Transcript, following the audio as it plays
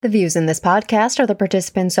The views in this podcast are the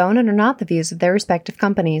participants' own and are not the views of their respective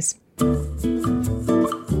companies.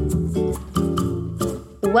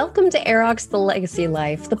 Welcome to Arox The Legacy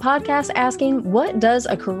Life, the podcast asking, what does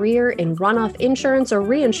a career in runoff insurance or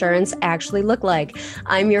reinsurance actually look like?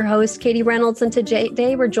 I'm your host, Katie Reynolds, and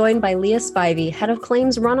today we're joined by Leah Spivey, Head of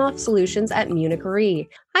Claims Runoff Solutions at Munich Re.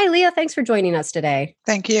 Hi, Leah. Thanks for joining us today.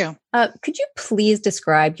 Thank you. Could you please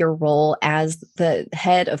describe your role as the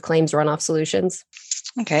Head of Claims Runoff Solutions?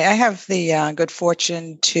 Okay, I have the good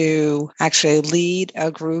fortune to actually lead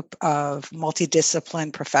a group of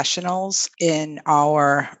multidisciplined professionals in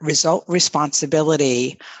our result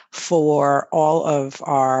responsibility for all of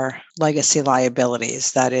our legacy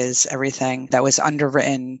liabilities. That is everything that was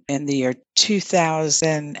underwritten in the year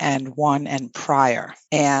 2001 and prior.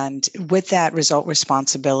 And with that result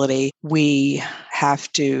responsibility, we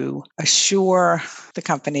have to assure the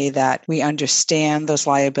company that we understand those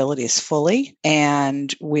liabilities fully,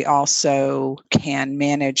 and we also can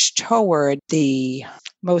manage toward the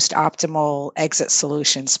most optimal exit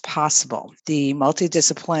solutions possible. The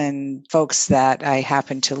multidiscipline folks that I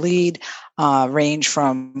happen to lead range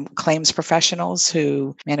from claims professionals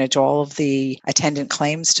who manage all of the attendant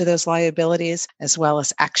claims to those liabilities, as well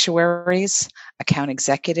as actuaries, account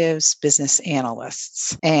executives, business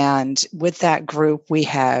analysts. And with that group, we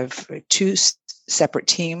have two separate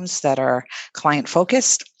teams that are client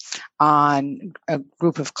focused on a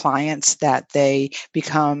group of clients that they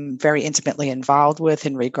become very intimately involved with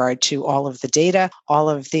in regard to all of the data, all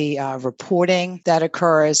of the reporting that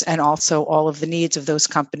occurs, and also all of the needs of those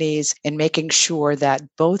companies in making sure that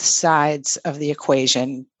both sides of the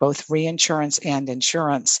equation, both reinsurance and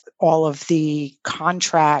insurance, all of the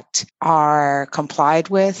contract are complied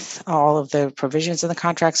with, all of the provisions in the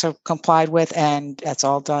contracts are complied with, and that's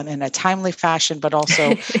all done in a timely fashion, but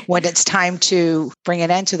also when it's time to bring an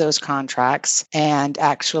end to those contracts and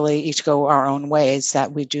actually each go our own ways,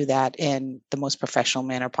 that we do that in the most professional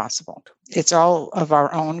manner possible. It's all of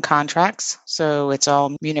our own contracts. So it's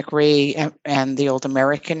all Munich Re and the old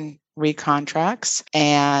American Re contracts.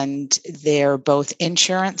 And they're both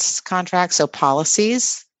insurance contracts, so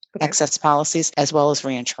policies, excess policies, as well as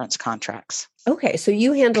reinsurance contracts. Okay, so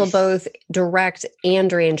you handle both direct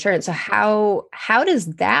and reinsurance. So how does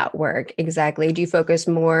that work exactly? Do you focus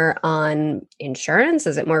more on insurance?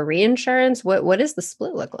 Is it more reinsurance? What does the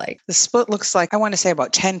split look like? The split looks like, I want to say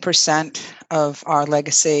about 10% of our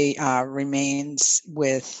legacy remains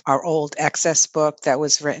with our old excess book that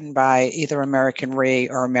was written by either American Re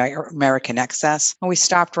or American Excess. And we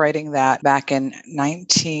stopped writing that back in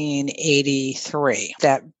 1983.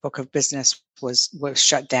 That book of business was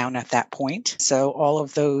shut down at that point. So all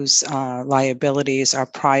of those liabilities are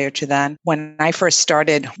prior to then. When I first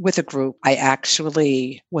started with a group, I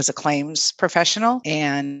actually was a claims professional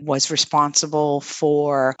and was responsible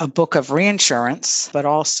for a book of reinsurance, but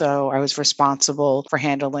also I was responsible for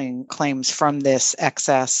handling claims from this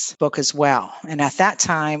excess book as well. And at that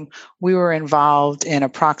time, we were involved in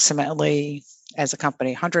approximately, as a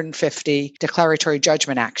company, 150 declaratory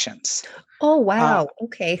judgment actions. Oh, wow.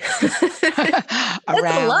 Okay.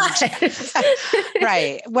 Around, That's a lot.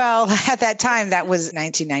 Right. Well, at that time, that was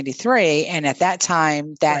 1993. And at that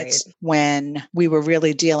time, that's when we were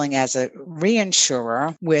really dealing as a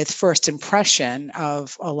reinsurer with first impression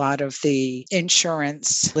of a lot of the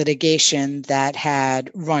insurance litigation that had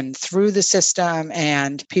run through the system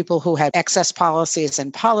and people who had excess policies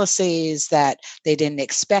and policies that they didn't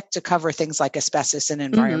expect to cover things like asbestos and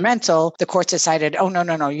environmental. The court decided, oh,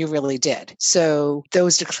 no, you really did. So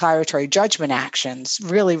those declaratory judgment actions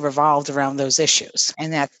really revolved around those issues.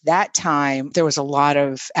 And at that time, there was a lot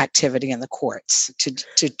of activity in the courts to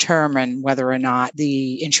determine whether or not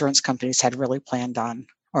the insurance companies had really planned on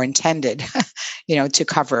or intended, to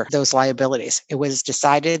cover those liabilities. It was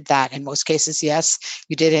decided that in most cases, yes,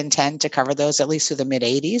 you did intend to cover those at least through the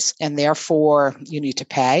mid-'80s, and therefore you need to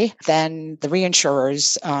pay. Then the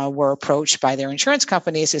reinsurers were approached by their insurance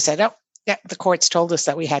companies who said, oh, yeah, the courts told us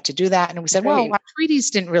that we had to do that. And we said, well, our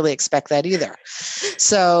treaties didn't really expect that either.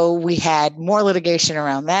 So we had more litigation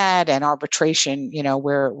around that and arbitration,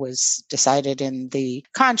 where it was decided in the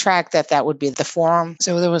contract that would be the forum.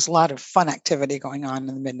 So there was a lot of fun activity going on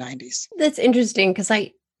in the mid-'90s. That's interesting because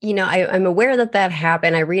I'm aware that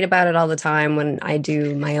happened. I read about it all the time when I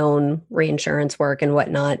do my own reinsurance work and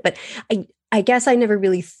whatnot. But I guess I never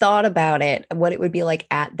really thought about it, what it would be like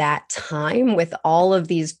at that time with all of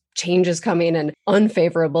these changes coming and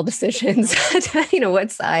unfavorable decisions, depending on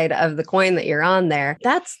what side of the coin that you're on there.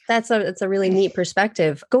 That's a really neat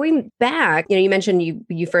perspective. Going back, you mentioned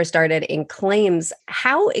you first started in claims.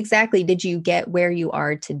 How exactly did you get where you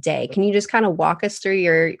are today? Can you just kind of walk us through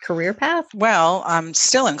your career path? Well, I'm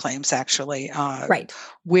still in claims, actually. Right.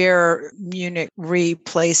 Where Munich Re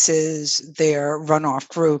places their runoff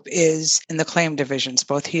group is in the claim divisions,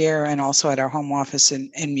 both here and also at our home office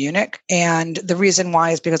in Munich. And the reason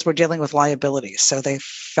why is because we're dealing with liabilities. So they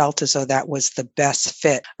felt as though that was the best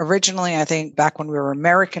fit. Originally, I think back when we were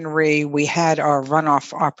American Re, we had our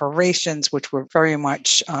runoff operations, which were very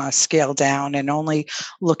much scaled down and only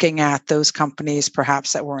looking at those companies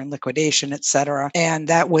perhaps that were in liquidation, et cetera. And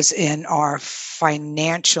that was in our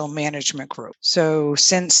financial management group. So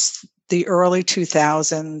since the early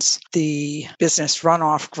 2000s, the business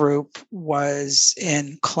runoff group was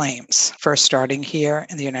in claims, first starting here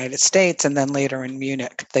in the United States and then later in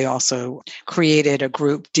Munich. They also created a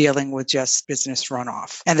group dealing with just business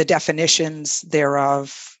runoff. And the definitions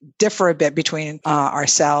thereof differ a bit between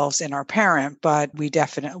ourselves and our parent, but we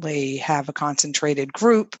definitely have a concentrated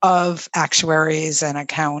group of actuaries and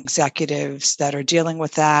account executives that are dealing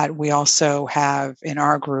with that. We also have in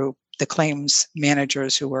our group the claims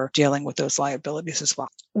managers who are dealing with those liabilities as well.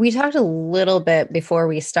 We talked a little bit before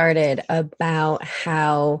we started about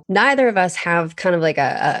how neither of us have kind of like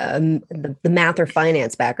the math or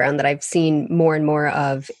finance background that I've seen more and more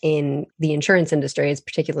of in the insurance industry,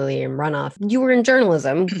 particularly in runoff. You were in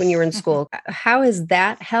journalism when you were in school. How has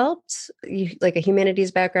that helped? Like a humanities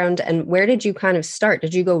background, and where did you kind of start?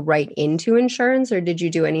 Did you go right into insurance, or did you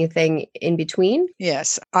do anything in between?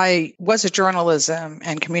 Yes, I was a journalism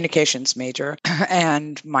and communications major,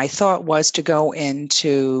 and my thought was to go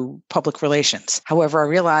into public relations. However, I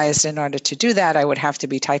realized in order to do that, I would have to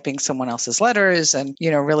be typing someone else's letters and,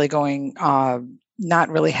 really going, not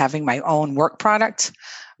really having my own work product,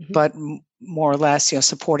 but more or less,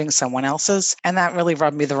 supporting someone else's. And that really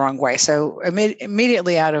rubbed me the wrong way. So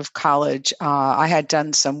immediately out of college, I had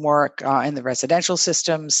done some work in the residential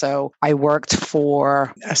system. So I worked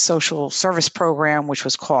for a social service program, which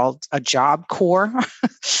was called a Job Corps,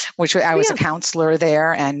 which I was a counselor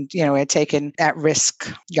there and, had taken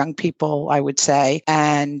at-risk young people, I would say,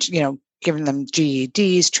 and, given them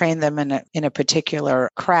GEDs, trained them in a particular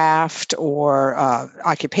craft or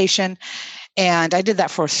occupation. And I did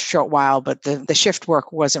that for a short while, but the shift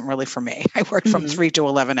work wasn't really for me. I worked from 3 to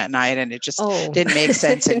 11 at night, and it just didn't make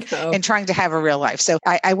sense in trying to have a real life. So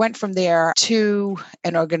I went from there to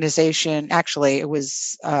an organization. Actually, it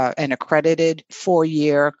was an accredited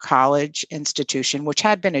 4-year college institution, which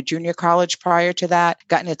had been a junior college prior to that,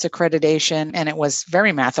 gotten its accreditation, and it was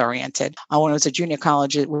very math oriented. When it was a junior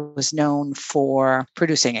college, it was known for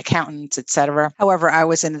producing accountants, et cetera. However, I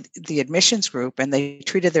was in the admissions group, and they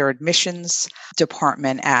treated their admissions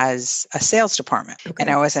department as a sales department. Okay. And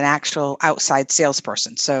I was an actual outside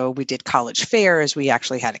salesperson. So we did college fairs. We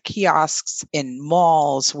actually had kiosks in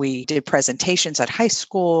malls. We did presentations at high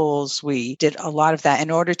schools. We did a lot of that in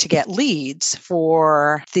order to get leads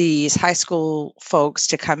for these high school folks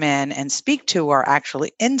to come in and speak to are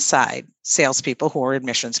actually inside salespeople who are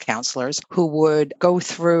admissions counselors who would go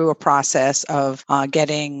through a process of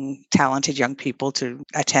getting talented young people to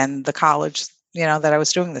attend the college that I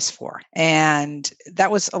was doing this for. And that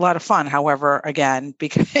was a lot of fun. However, again,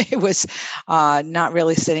 because it was not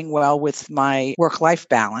really sitting well with my work-life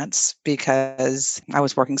balance because I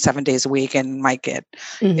was working 7 days a week and might get,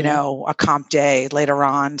 a comp day later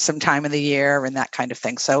on sometime in the year and that kind of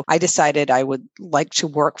thing. So I decided I would like to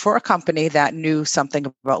work for a company that knew something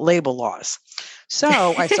about labor laws. So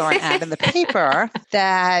I saw an ad in the paper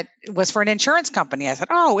that was for an insurance company. I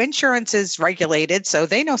thought, insurance is regulated, so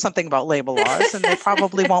they know something about labor laws, and they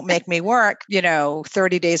probably won't make me work,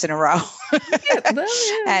 30 days in a row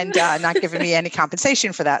and not giving me any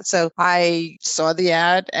compensation for that. So I saw the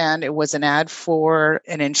ad, and it was an ad for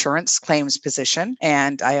an insurance claims position,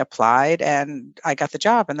 and I applied, and I got the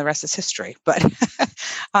job, and the rest is history. But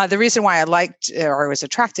the reason why I liked or was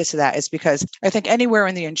attracted to that is because I think anywhere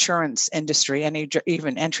in the insurance industry,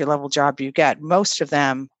 even entry-level job you get, most of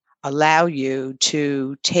them allow you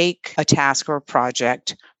to take a task or a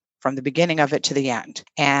project from the beginning of it to the end.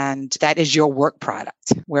 And that is your work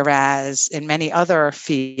product. Whereas in many other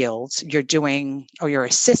fields, you're doing or you're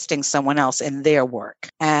assisting someone else in their work.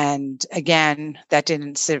 And again, that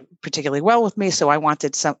didn't sit particularly well with me. So I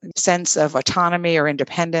wanted some sense of autonomy or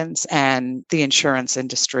independence, and the insurance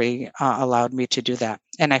industry allowed me to do that.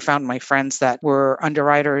 And I found my friends that were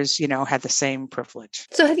underwriters, had the same privilege.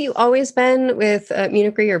 So have you always been with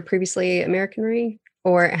Munich Re or previously American Re?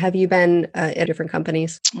 Or have you been at different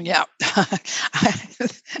companies? Yeah.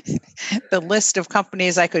 The list of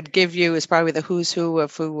companies I could give you is probably the who's who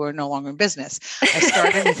of who were no longer in business. I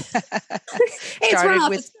started with Hey, it's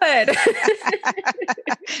runoff. It's good.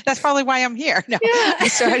 That's probably why I'm here. No, Yeah. I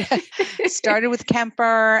started with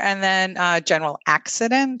Kemper, and then General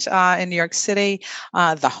Accident in New York City,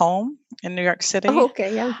 the Home in New York City. Oh,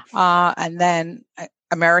 okay, yeah. And then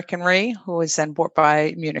American Re, who was then bought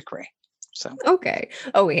by Munich Re. So okay.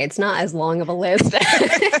 Oh, wait, it's not as long of a list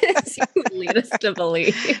as you would lead us to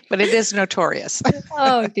believe. But it is notorious.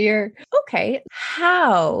 Oh, dear. Okay.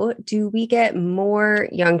 How do we get more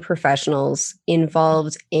young professionals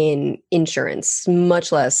involved in insurance,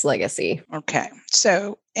 much less legacy? Okay.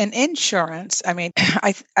 So in insurance, I mean,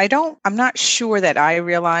 I'm not sure that I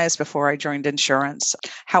realized before I joined insurance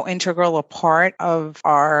how integral a part of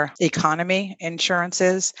our economy insurance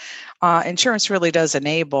is. Insurance really does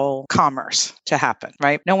enable commerce to happen,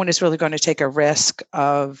 right? No one is really going to take a risk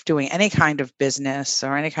of doing any kind of business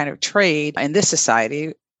or any kind of trade in this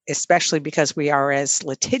society, especially because we are as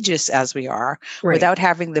litigious as we are, Right. without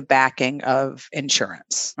having the backing of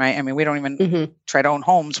insurance, right? I mean, we don't even try to own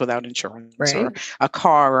homes without insurance, Right. or a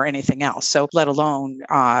car or anything else. So let alone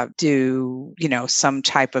do, some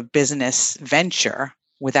type of business venture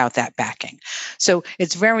without that backing. So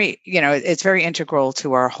it's very integral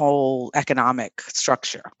to our whole economic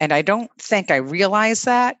structure. And I don't think I realized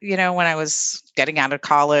that, when I was getting out of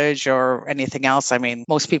college or anything else. I mean,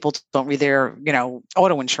 most people don't read their,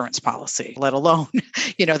 auto insurance policy, let alone,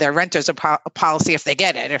 their renter's policy if they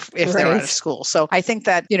get it, if they're out of school. So I think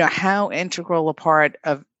that, how integral a part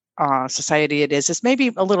of society it is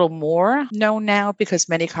maybe a little more known now, because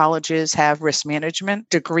many colleges have risk management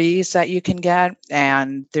degrees that you can get,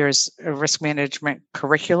 and there's a risk management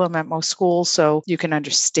curriculum at most schools, so you can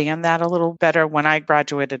understand that a little better. When I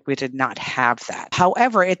graduated, we did not have that.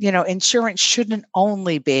 However, insurance shouldn't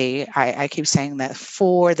only be, I keep saying that,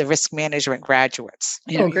 for the risk management graduates.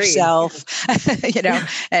 Yourself,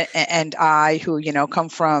 and I, who come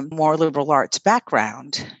from more liberal arts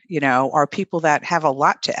background, are people that have a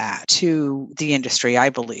lot to add to the industry, I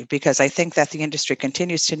believe, because I think that the industry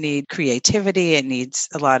continues to need creativity. It needs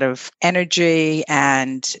a lot of energy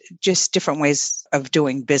and just different ways of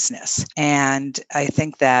doing business. And I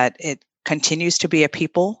think that it continues to be a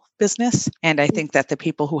people business. And I think that the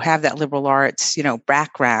people who have that liberal arts,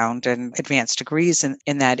 background and advanced degrees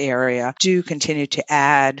in that area do continue to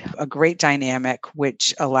add a great dynamic,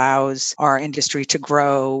 which allows our industry to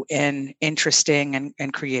grow in interesting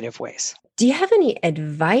and creative ways. Do you have any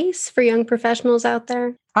advice for young professionals out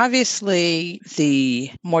there? Obviously, the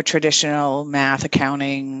more traditional math,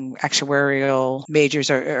 accounting, actuarial majors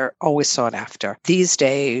are always sought after. These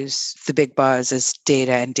days, the big buzz is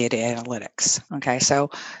data and data analytics. Okay, so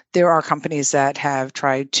there are companies that have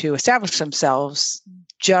tried to establish themselves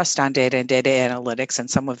just on data and data analytics, and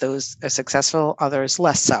some of those are successful, others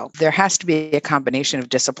less so. There has to be a combination of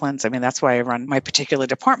disciplines. I mean, that's why I run my particular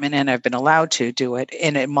department, and I've been allowed to do it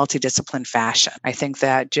in a multidiscipline fashion. I think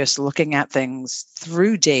that just looking at things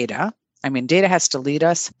through data, I mean, data has to lead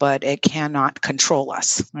us, but it cannot control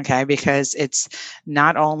us, okay? Because it's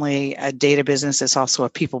not only a data business, it's also a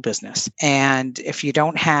people business. And if you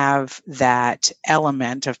don't have that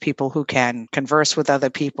element of people who can converse with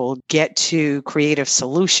other people, get to creative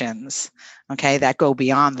solutions, okay, that go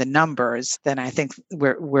beyond the numbers, then I think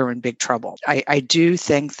we're in big trouble. I do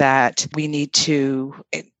think that we need to,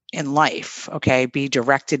 in life, okay, be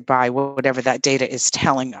directed by whatever that data is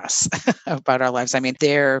telling us about our lives. I mean,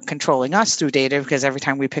 they're controlling us through data, because every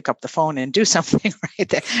time we pick up the phone and do something,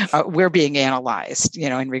 right, we're being analyzed,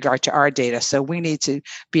 in regard to our data. So we need to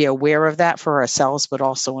be aware of that for ourselves, but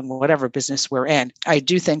also in whatever business we're in. I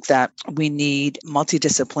do think that we need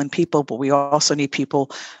multidisciplined people, but we also need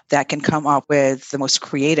people that can come up with the most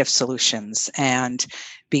creative solutions and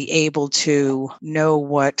be able to know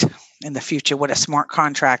what in the future, what a smart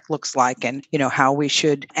contract looks like, and, how we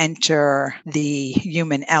should enter the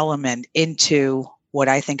human element into what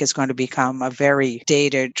I think is going to become a very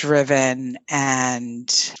data-driven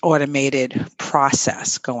and automated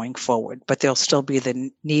process going forward. But there'll still be the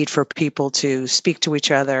need for people to speak to each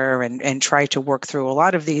other and try to work through a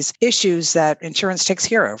lot of these issues that insurance takes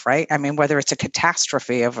care of, right? I mean, whether it's a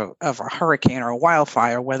catastrophe of a hurricane or a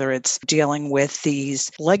wildfire, whether it's dealing with these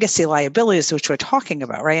legacy liabilities, which we're talking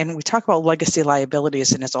about, right? And we talk about legacy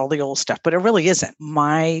liabilities and it's all the old stuff, but it really isn't.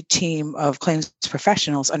 My team of claims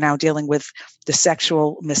professionals are now dealing with the Section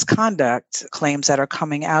sexual misconduct claims that are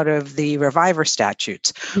coming out of the reviver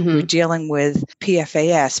statutes. We're dealing with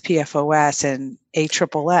PFAS, PFOS, and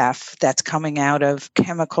AFFF that's coming out of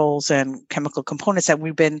chemicals and chemical components that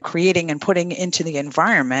we've been creating and putting into the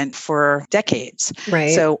environment for decades.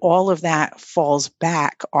 Right. So all of that falls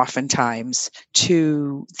back oftentimes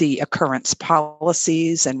to the occurrence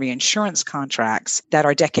policies and reinsurance contracts that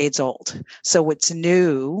are decades old. So what's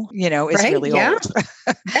new, is really old.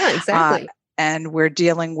 Yeah, exactly. And we're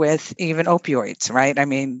dealing with even opioids, right? I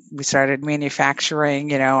mean, we started manufacturing,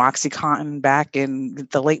 OxyContin back in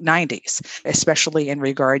the late 90s, especially in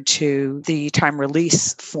regard to the time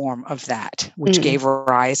release form of that, which gave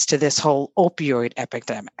rise to this whole opioid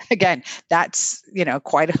epidemic. Again, that's,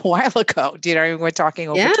 quite a while ago. We're talking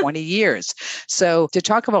over 20 years. So to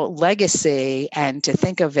talk about legacy and to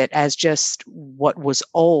think of it as just what was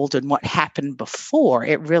old and what happened before,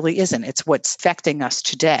 it really isn't. It's what's affecting us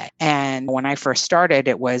today. And when I first started,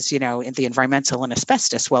 it was, in the environmental and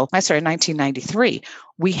asbestos. Well, I started in 1993.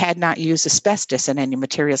 We had not used asbestos in any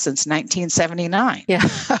material since 1979. Yeah.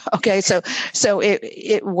 Okay. So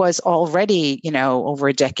it was already, over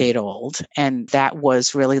a decade old. And that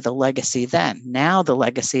was really the legacy then. Now the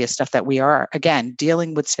legacy is stuff that we are, again,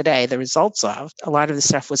 dealing with today, the results of. A lot of the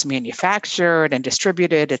stuff was manufactured and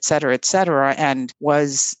distributed, et cetera, and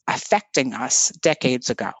was affecting us decades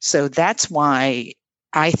ago. So that's why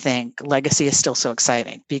I think legacy is still so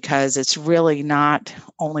exciting, because it's really not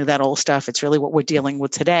only that old stuff, it's really what we're dealing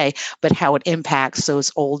with today, but how it impacts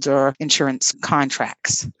those older insurance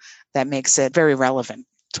contracts that makes it very relevant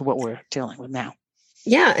to what we're dealing with now.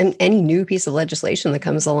 Yeah. And any new piece of legislation that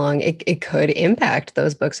comes along, it could impact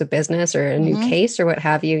those books of business or a new case or what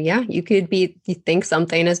have you. Yeah. You think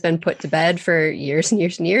something has been put to bed for years and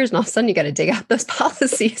years and years, and all of a sudden you got to dig out those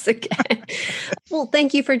policies again. Well,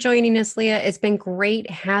 thank you for joining us, Leah. It's been great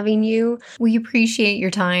having you. We appreciate your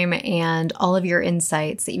time and all of your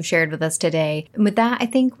insights that you've shared with us today. And with that, I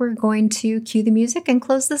think we're going to cue the music and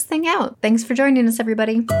close this thing out. Thanks for joining us,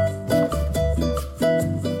 everybody.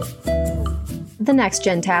 The Next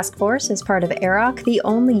Gen Task Force is part of AROC, the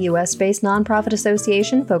only U.S.-based nonprofit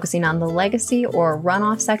association focusing on the legacy or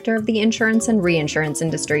runoff sector of the insurance and reinsurance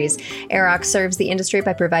industries. AROC serves the industry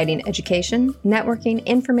by providing education, networking,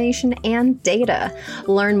 information, and data.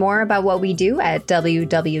 Learn more about what we do at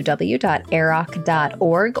www.aroc.org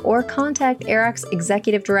or contact AROC's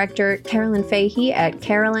Executive Director, Carolyn Fahey, at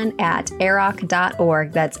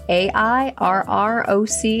carolyn@aroc.org. That's AIRROC.org.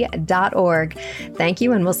 Thank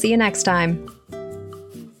you, and we'll see you next time.